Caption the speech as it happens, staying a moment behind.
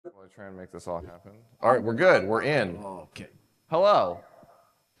to try and make this all happen. All right, we're good. We're in. Okay. Hello.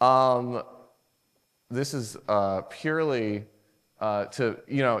 This is purely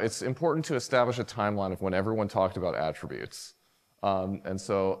it's important to establish a timeline of when everyone talked about attributes. And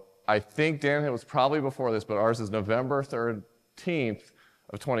so I think Dan was probably before this, but ours is November 13th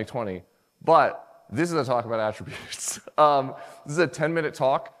of 2020. But this is a talk about attributes. This is a 10-minute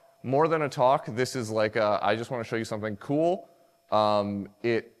talk. More than a talk, this is like I just want to show you something cool.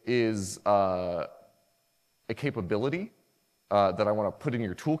 It is a capability that I want to put in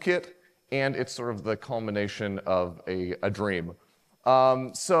your toolkit, and it's sort of the culmination of a dream.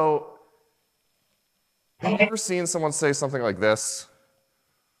 So, have you ever seen someone say something like this?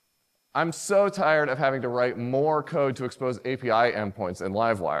 I'm so tired of having to write more code to expose API endpoints in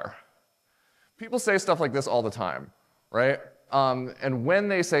Livewire. People say stuff like this all the time, right? And when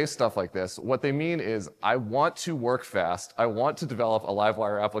they say stuff like this, what they mean is, I want to work fast. I want to develop a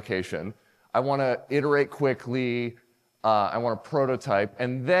Livewire application. I want to iterate quickly. I want to prototype.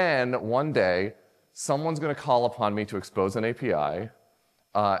 And then one day, someone's going to call upon me to expose an API.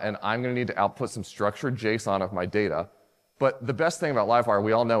 And I'm going to need to output some structured JSON of my data. But the best thing about Livewire,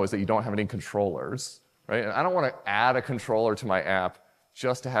 we all know, is that you don't have any controllers, right? And I don't want to add a controller to my app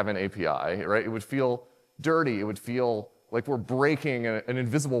just to have an API, right? It would feel dirty. It would feel like we're breaking an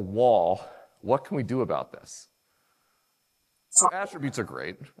invisible wall. What can we do about this? So attributes are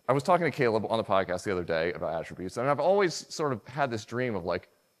great. I was talking to Caleb on the podcast the other day about attributes, and I've always sort of had this dream of like,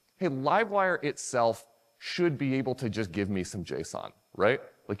 hey, Livewire itself should be able to just give me some JSON, right?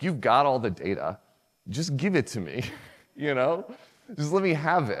 Like, you've got all the data. Just give it to me, you know? Just let me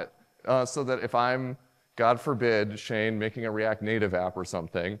have it, so that if I'm, God forbid, Shane, making a React Native app or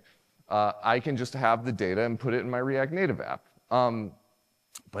something, I can just have the data and put it in my React Native app.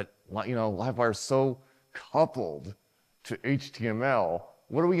 But Livewire is so coupled to HTML.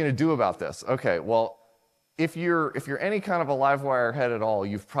 What are we going to do about this? Okay, well, if you're any kind of a Livewire head at all,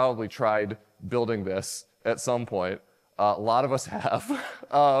 you've probably tried building this at some point. A lot of us have.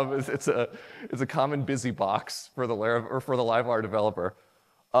 It's a common busy box for the Livewire developer.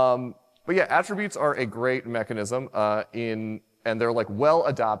 But yeah, attributes are a great mechanism and they're like well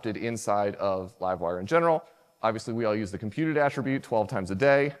adopted inside of Livewire in general. Obviously, we all use the computed attribute 12 times a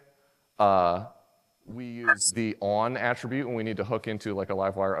day. We use the on attribute when we need to hook into like a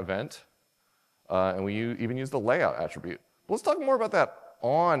Livewire event. And we even use the layout attribute. But let's talk more about that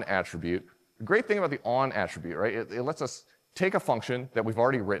on attribute. The great thing about the on attribute, right? It lets us take a function that we've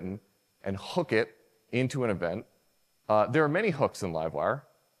already written and hook it into an event. There are many hooks in Livewire.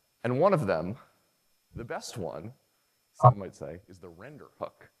 And one of them, the best one, some might say, is the render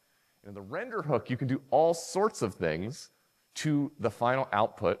hook. And in the render hook, you can do all sorts of things to the final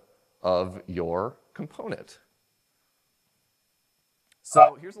output of your component.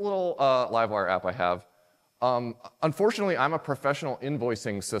 So here's a little Livewire app I have. Unfortunately, I'm a professional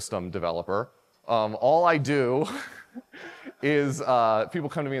invoicing system developer. All I do is people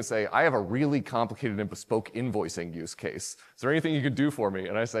come to me and say, I have a really complicated and bespoke invoicing use case. Is there anything you could do for me?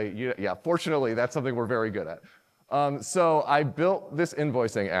 And I say, yeah, fortunately, that's something we're very good at. So I built this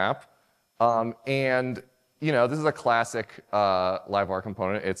invoicing app, and this is a classic Livewire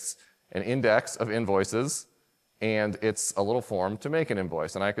component. It's an index of invoices, and it's a little form to make an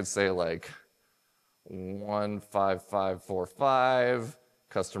invoice. And I could say like 15545,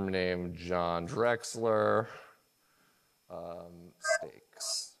 customer name John Drexler,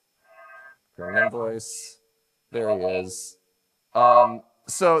 steaks. Create an invoice. There he is.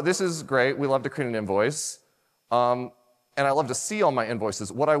 So this is great. We love to create an invoice. And I love to see all my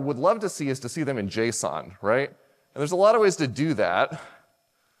invoices. What I would love to see is to see them in JSON, right? And there's a lot of ways to do that.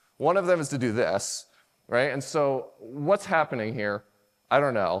 One of them is to do this, right? And so what's happening here? I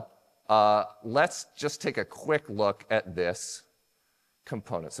don't know. Let's just take a quick look at this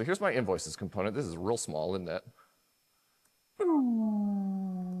component. So here's my invoices component. This is real small, isn't it?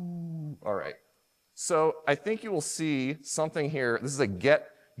 All right. So I think you will see something here. This is a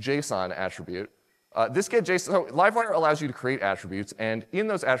getJSON attribute. This getJSON, so Livewire allows you to create attributes, and in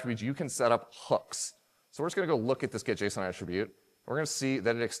those attributes, you can set up hooks. So we're just going to go look at this getJSON attribute. We're going to see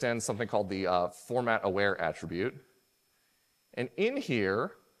that it extends something called the format-aware attribute. And in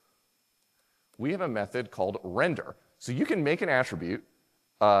here, we have a method called render. So you can make an attribute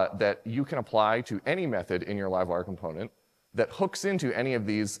that you can apply to any method in your Livewire component that hooks into any of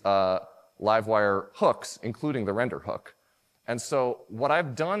these Livewire hooks, including the render hook. And so what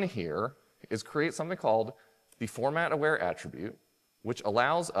I've done here is create something called the format-aware attribute, which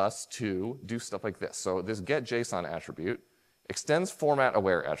allows us to do stuff like this. So this getJSON attribute extends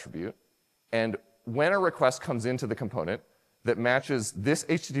format-aware attribute, and when a request comes into the component, that matches this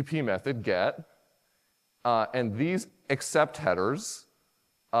HTTP method, get, and these accept headers,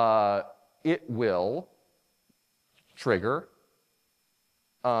 it will trigger.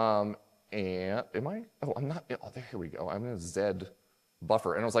 And am I? Oh, I'm not. Oh, here we go. I'm in a Z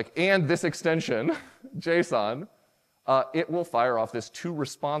buffer. And I was like, and this extension, JSON, it will fire off this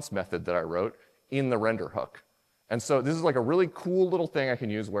toResponse method that I wrote in the render hook. And so this is like a really cool little thing I can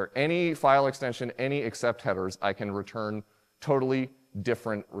use where any file extension, any accept headers, I can return totally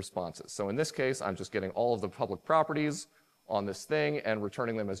different responses. So in this case, I'm just getting all of the public properties on this thing and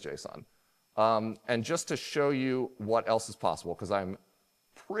returning them as JSON. And just to show you what else is possible, because I'm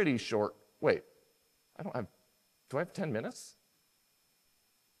pretty short. Wait, do I have 10 minutes?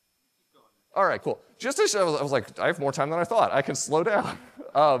 All right, cool. Just to show, I was like, I have more time than I thought. I can slow down.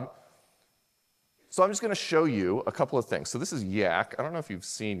 So I'm just going to show you a couple of things. So this is Yak. I don't know if you've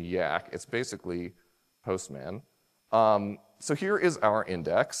seen Yak. It's basically Postman. So here is our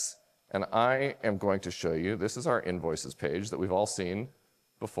index, and I am going to show you, this is our invoices page that we've all seen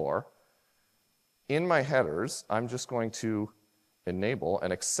before. In my headers, I'm just going to enable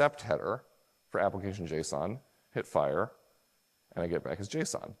an accept header for application JSON, hit fire, and I get back as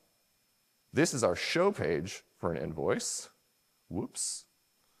JSON. This is our show page for an invoice. Whoops.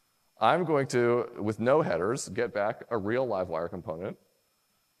 I'm going to, with no headers, get back a real Livewire component.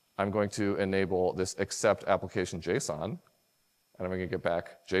 I'm going to enable this accept application JSON, and I'm going to get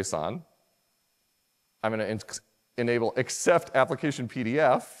back JSON. I'm going to enable accept application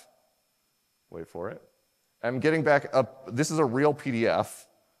PDF. Wait for it. I'm getting back this is a real PDF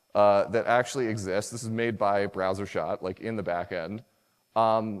that actually exists. This is made by BrowserShot, like in the back end.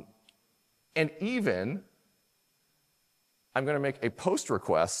 And even, I'm going to make a post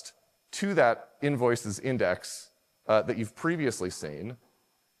request to that invoices index that you've previously seen,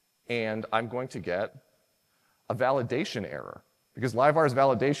 and I'm going to get a validation error, because Livewire's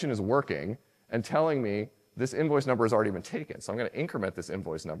validation is working and telling me this invoice number has already been taken. So I'm going to increment this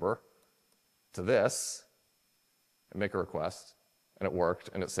invoice number to this and make a request, and it worked,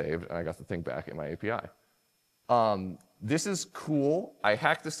 and it saved, and I got the thing back in my API. This is cool. I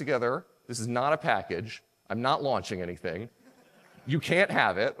hacked this together. This is not a package. I'm not launching anything. You can't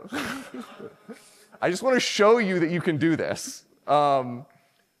have it. I just want to show you that you can do this. The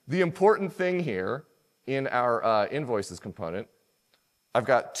important thing here in our invoices component, I've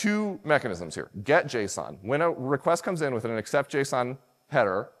got two mechanisms here. Get JSON. When a request comes in with an accept JSON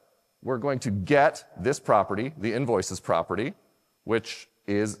header, we're going to get this property, the invoices property, which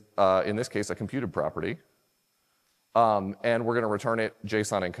is, in this case, a computed property. And we're going to return it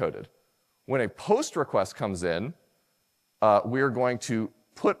JSON encoded. When a post request comes in, we're going to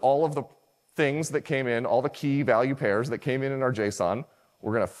put all of the things that came in, all the key value pairs that came in our JSON.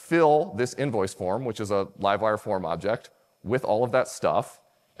 We're going to fill this invoice form, which is a Livewire form object, with all of that stuff.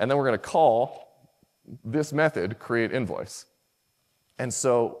 And then we're going to call this method, create invoice. And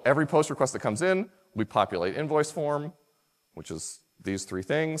so every post request that comes in, we populate invoice form, which is these three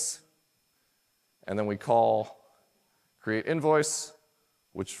things. And then we call create invoice,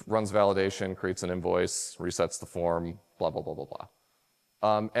 which runs validation, creates an invoice, resets the form, blah, blah, blah, blah,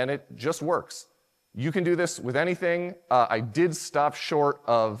 blah. And it just works. You can do this with anything. I did stop short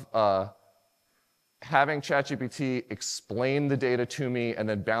of having ChatGPT explain the data to me and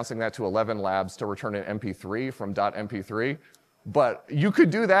then bouncing that to 11 Labs to return an MP3 from .mp3. But you could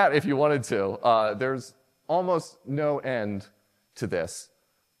do that if you wanted to. There's almost no end to this.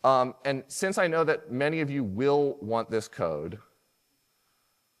 And since I know that many of you will want this code,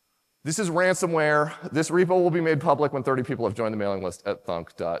 this is ransomware. This repo will be made public when 30 people have joined the mailing list at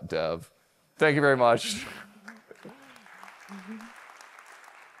thunk.dev. Thank you very much.